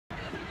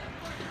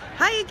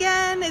Hi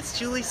again, it's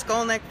Julie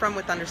Skolnick from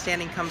With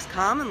Understanding Comes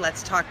Calm and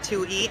Let's Talk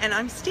 2E, and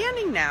I'm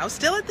standing now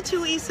still at the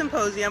 2E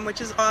Symposium,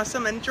 which is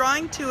awesome and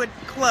drawing to a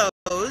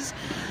close,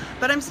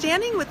 but I'm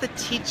standing with a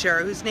teacher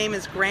whose name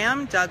is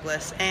Graham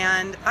Douglas,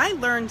 and I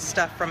learned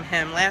stuff from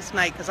him last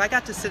night because I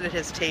got to sit at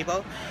his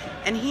table,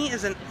 and he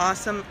is an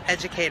awesome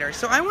educator.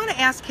 So I want to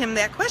ask him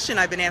that question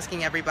I've been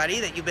asking everybody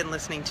that you've been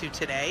listening to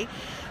today.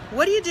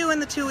 What do you do in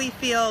the 2E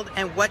field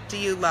and what do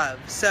you love?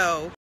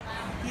 So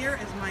here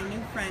is my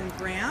new friend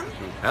Graham.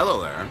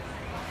 Hello there.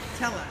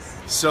 Tell us.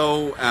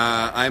 So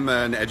I'm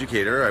an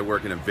educator. I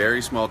work in a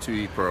very small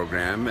 2E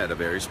program at a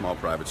very small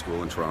private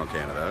school in Toronto,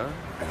 Canada.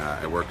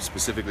 I work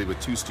specifically with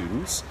 2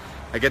 students.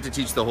 I get to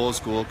teach the whole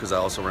school because I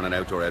also run an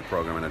outdoor ed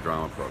program and a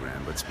drama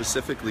program. But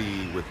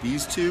specifically with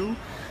these 2,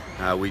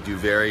 we do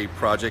very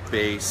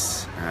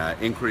project-based,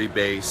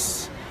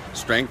 inquiry-based,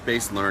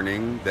 strength-based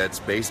learning that's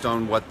based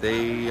on what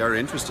they are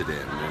interested in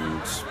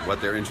and what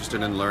they're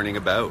interested in learning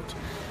about.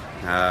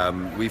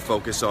 We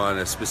focus on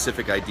a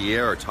specific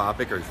idea or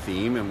topic or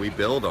theme, and we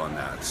build on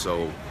that.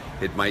 So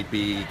it might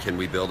be, can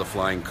we build a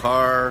flying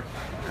car?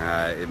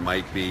 It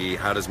might be,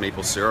 how does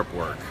maple syrup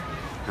work?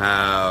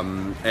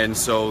 And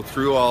so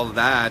through all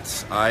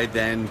that, I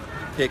then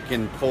pick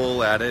and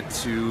pull at it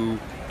to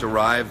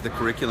derive the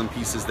curriculum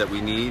pieces that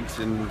we need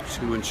and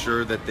to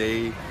ensure that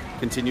they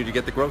continue to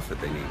get the growth that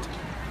they need.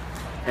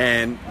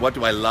 And what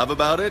do I love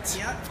about it?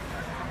 Yep.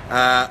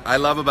 I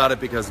love about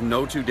it because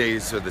no 2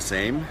 days are the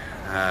same.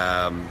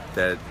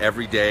 That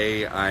every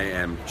day I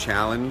am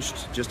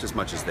challenged just as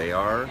much as they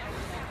are.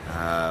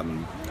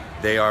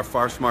 They are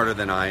far smarter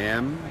than I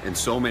am in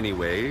so many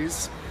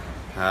ways.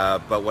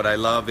 But what I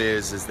love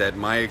is that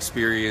my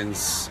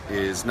experience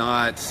is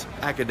not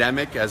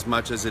academic as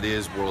much as it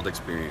is world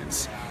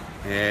experience.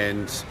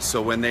 And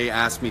so when they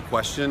ask me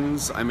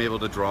questions, I'm able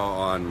to draw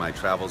on my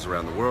travels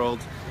around the world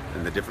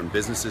and the different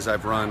businesses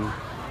I've run.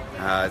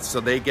 So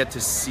they get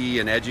to see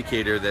an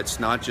educator that's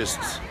not just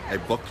a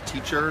book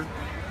teacher,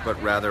 but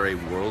rather a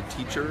world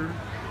teacher.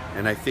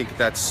 And I think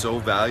that's so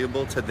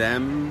valuable to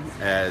them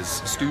as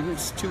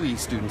students, 2E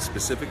students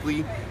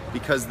specifically,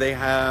 because they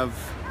have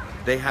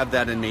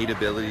that innate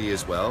ability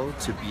as well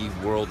to be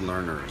world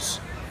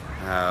learners.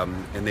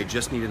 And they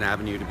just need an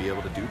avenue to be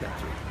able to do that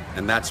through.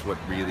 And that's what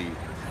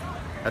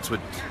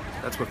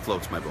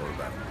floats my boat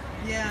about.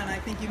 Yeah, and I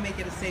think you make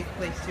it a safe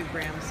place too,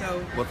 Graham.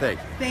 So Well, thank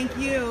you. Thank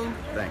you.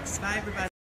 Thanks. Bye, everybody.